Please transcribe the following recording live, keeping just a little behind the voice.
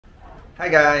Hi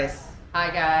guys.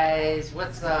 Hi guys,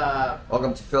 what's up?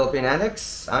 Welcome to Philippine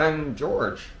Antics. I'm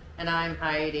George. And I'm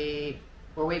Heidi,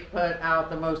 where we put out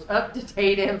the most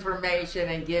up-to-date information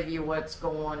and give you what's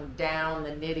going down,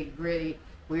 the nitty-gritty.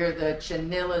 We're the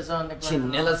chinillas on the ground.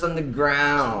 Chinillas on the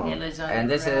ground. Chinillas on and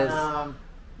the this ground.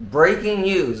 is breaking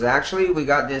news. Actually, we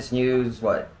got this news,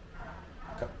 what,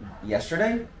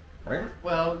 yesterday? Right?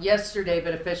 Well, yesterday,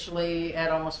 but officially at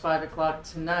almost 5 o'clock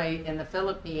tonight in the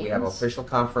Philippines. We have official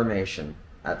confirmation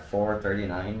at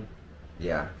 4:39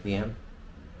 p.m.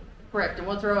 Correct, and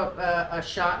we'll throw up a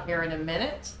shot here in a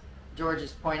minute. George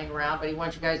is pointing around, but he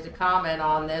wants you guys to comment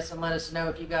on this and let us know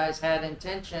if you guys had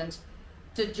intentions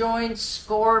to join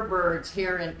Scorebirds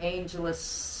here in Angeles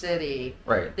City.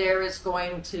 Right. There is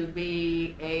going to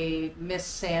be a Miss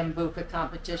Sambuca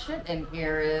competition, and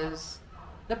here is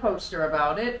the poster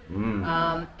about it.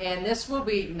 And this will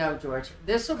be, no, George,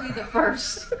 this will be the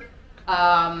first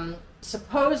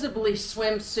supposedly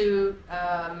swimsuit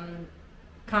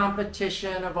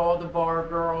competition of all the bar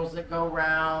girls that go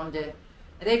around, and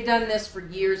they've done this for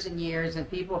years and years, and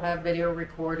people have video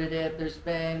recorded it. There's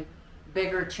been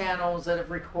bigger channels that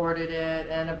have recorded it,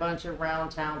 and a bunch of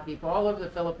round town people all over the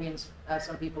Philippines.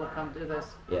 Some people have come to this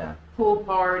pool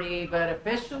party, but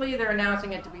officially they're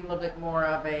announcing it to be a little bit more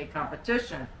of a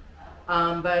competition.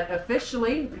 But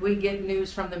officially, we get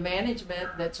news from the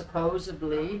management that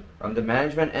supposedly... From the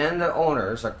management and the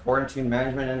owners, according to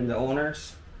management and the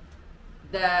owners,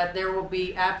 that there will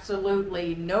be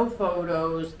absolutely no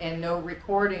photos and no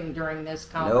recording during this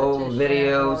competition. no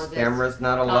videos, cameras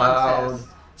not allowed. contest.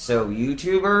 So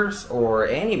YouTubers or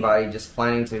anybody just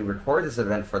planning to record this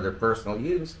event for their personal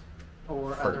use,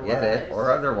 forget it,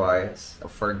 or otherwise,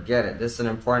 forget it. This is an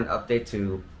important update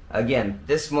to, again,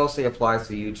 this mostly applies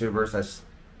to YouTubers, as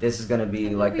this is going to be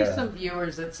like There'll be some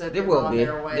viewers that said There they're will on be.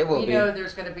 their way. There will We be. know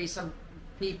there's going to be some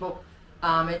people.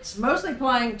 It's mostly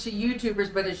applying to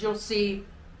YouTubers, but as you'll see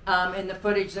in the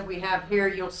footage that we have here,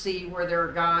 you'll see where there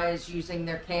are guys using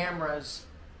their cameras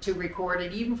to record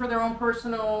it, even for their own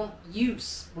personal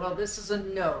use. Well, this is a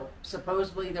no.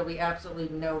 Supposedly there'll be absolutely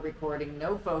no recording,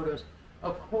 no photos,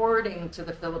 according to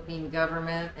the Philippine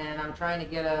government, and I'm trying to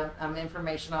get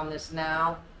information on this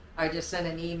now. I just sent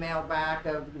an email back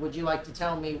of, would you like to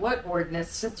tell me what ordinance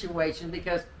situation,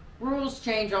 because rules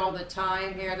change all the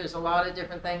time here. There's a lot of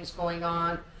different things going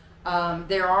on.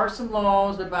 There are some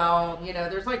laws about,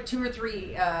 there's like 2 or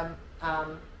 3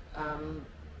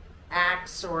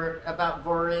 acts or about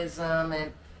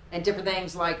voyeurism and different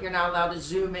things, like you're not allowed to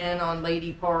zoom in on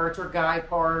lady parts or guy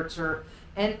parts,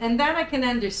 and that I can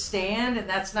understand, and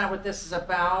that's not what this is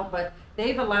about. But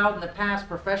they've allowed in the past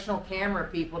professional camera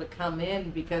people to come in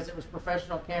because it was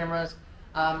professional cameras.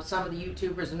 Some of the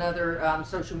YouTubers and other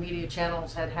social media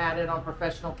channels had it on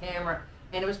professional camera,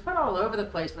 and it was put all over the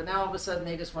place. But now all of a sudden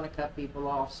they just want to cut people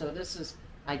off. So this is,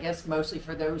 I guess, mostly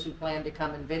for those who plan to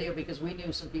come in video, because we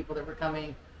knew some people that were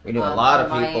coming. We knew a lot of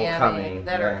from people Miami coming.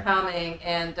 that are coming,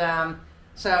 and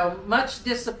so much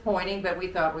disappointing. But we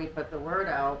thought we'd put the word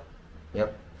out.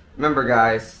 Yep. Remember,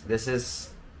 guys, this is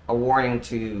a warning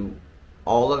to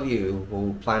all of you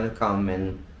who plan to come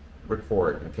and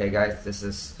record. Okay, guys, this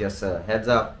is just a heads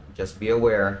up. Just be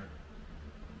aware.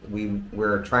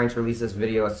 We're trying to release this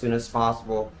video as soon as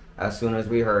possible, as soon as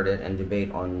we heard it, and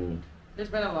debate on. There's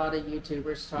been a lot of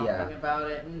YouTubers talking about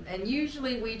it, and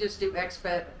usually we just do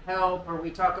expat help, or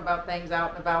we talk about things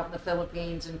out and about in the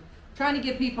Philippines and trying to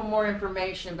give people more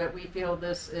information. But we feel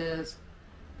this is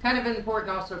kind of important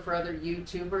also for other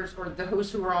YouTubers or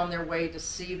those who are on their way to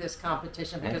see this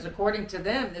competition, because according to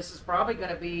them, this is probably going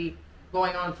to be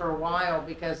going on for a while,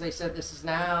 because they said this is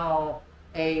now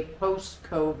a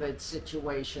post-COVID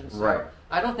situation. So right.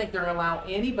 I don't think they're going to allow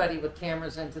anybody with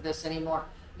cameras into this anymore.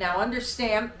 Now,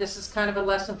 understand, this is kind of a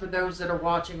lesson for those that are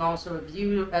watching also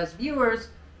as viewers,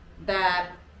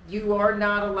 that you are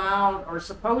not allowed or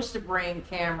supposed to bring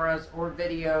cameras or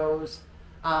videos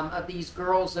of these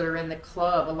girls that are in the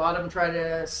club. A lot of them try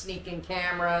to sneak in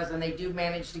cameras, and they do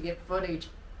manage to get footage,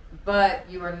 but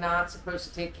you are not supposed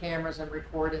to take cameras and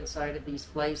record inside of these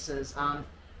places.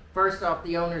 First off,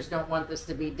 the owners don't want this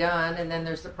to be done, and then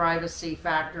there's the privacy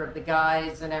factor of the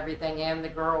guys and everything, and the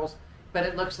girls. But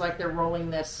it looks like they're rolling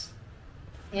this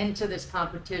into this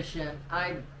competition.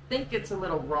 I think it's a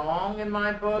little wrong in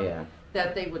my book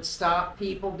that they would stop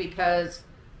people, because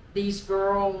these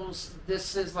girls,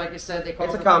 this is, like I said, they call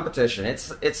It's a competition.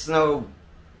 It's no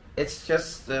It's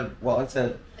just well, it's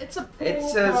a pool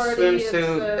party,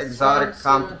 swimsuit exotic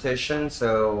competition.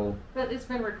 So, but it's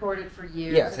been recorded for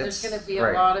years. Yes, and there's going to be a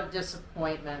right. lot of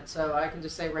disappointment. So I can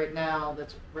just say right now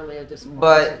that's really a disappointment.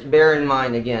 But bear in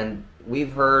mind, again,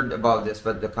 we've heard about this,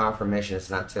 but the confirmation is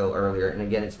not till earlier. And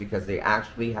again, it's because they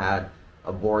actually had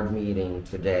a board meeting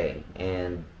today,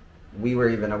 and we were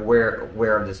even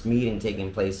aware of this meeting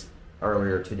taking place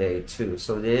earlier today too.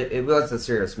 So it was a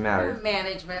serious matter.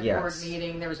 Management board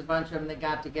meeting. There was a bunch of them that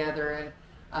got together,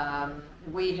 and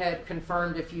we had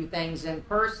confirmed a few things in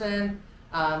person.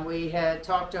 We had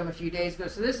talked to them a few days ago.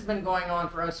 So this has been going on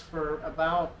for us for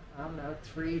about, I don't know,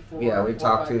 3, 4. Yeah, we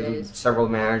talked to days. several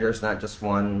managers, not just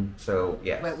one. So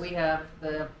yes. But we have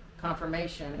the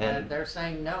confirmation, and they're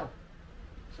saying no.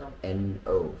 So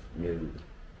no.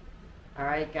 All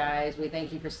right, guys. We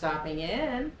thank you for stopping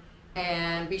in.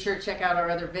 And be sure to check out our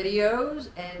other videos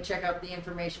and check out the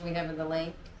information we have in the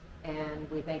link. And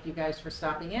we thank you guys for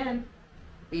stopping in.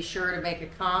 Be sure to make a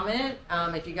comment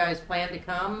if you guys plan to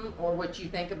come or what you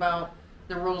think about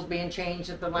the rules being changed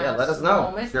at the last moment. Yeah, let us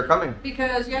know if you're coming.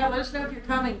 Because, let us know if you're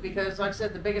coming. Because, like I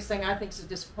said, the biggest thing I think is a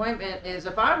disappointment is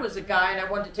if I was a guy and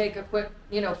I wanted to take a quick,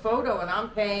 photo and I'm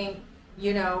paying...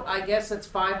 I guess it's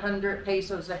 500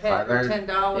 pesos a head or $10.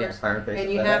 Yeah, 500 pesos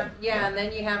and you have, and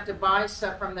then you have to buy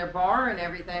stuff from their bar and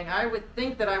everything. I would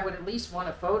think that I would at least want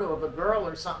a photo of a girl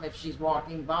or something if she's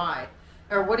walking by.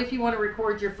 Or what if you want to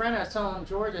record your friend? I was telling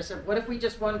George, I said, what if we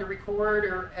just wanted to record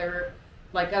or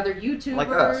like other YouTubers like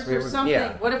us. or something?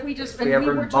 Yeah. What if we just, if we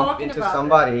ever were bump talking into about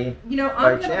somebody,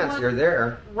 by chance you're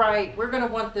there. Right, we're going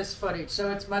to want this footage,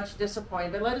 so it's much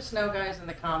disappointing. But let us know, guys, in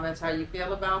the comments how you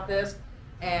feel about this.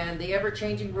 And the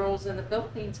ever-changing rules in the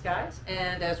Philippines, guys.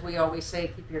 And as we always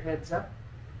say, keep your heads up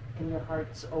and your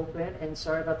hearts open. And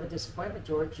sorry about the disappointment,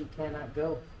 George. You cannot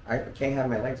go. I can't have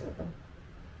my legs open.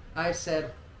 I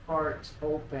said hearts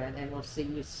open, and we'll see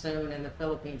you soon in the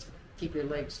Philippines. Keep your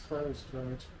legs closed,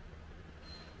 George.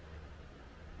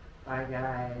 Bye,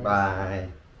 guys. Bye.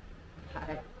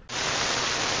 Bye.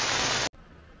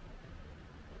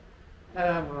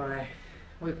 Oh, boy.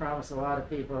 We promised a lot of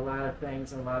people a lot of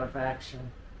things and a lot of action.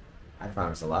 I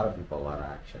promised a lot of people a lot of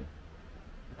action.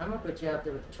 I'm going to put you out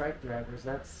there with the trike drivers.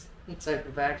 That's the type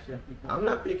of action. I'm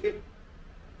not picky.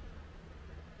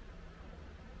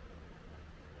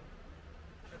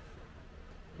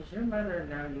 Does your mother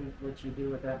know what you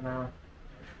do with that mouth?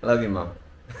 Love you, Mom.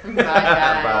 Bye,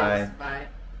 guys. Bye. Bye.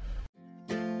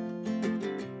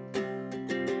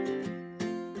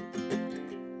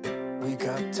 We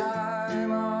got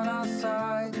time on our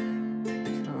side.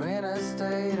 We're in a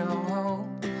state of